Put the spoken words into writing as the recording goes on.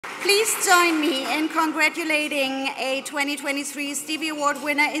Please join me in congratulating a 2023 Stevie Award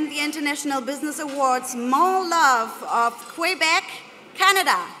winner in the International Business Awards, MONLOVE of Quebec,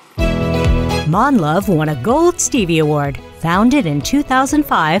 Canada. MONLOVE won a Gold Stevie Award. Founded in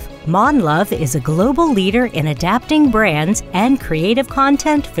 2005, MONLOVE is a global leader in adapting brands and creative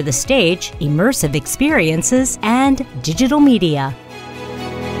content for the stage, immersive experiences, and digital media.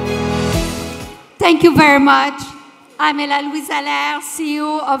 Thank you very much. I'm Ella Louise Allaire,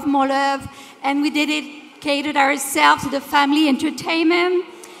 CEO of MONLOVE, and we dedicated ourselves to the family entertainment.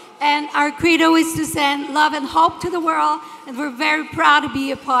 And our credo is to send love and hope to the world, and we're very proud to be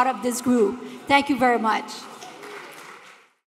a part of this group. Thank you very much.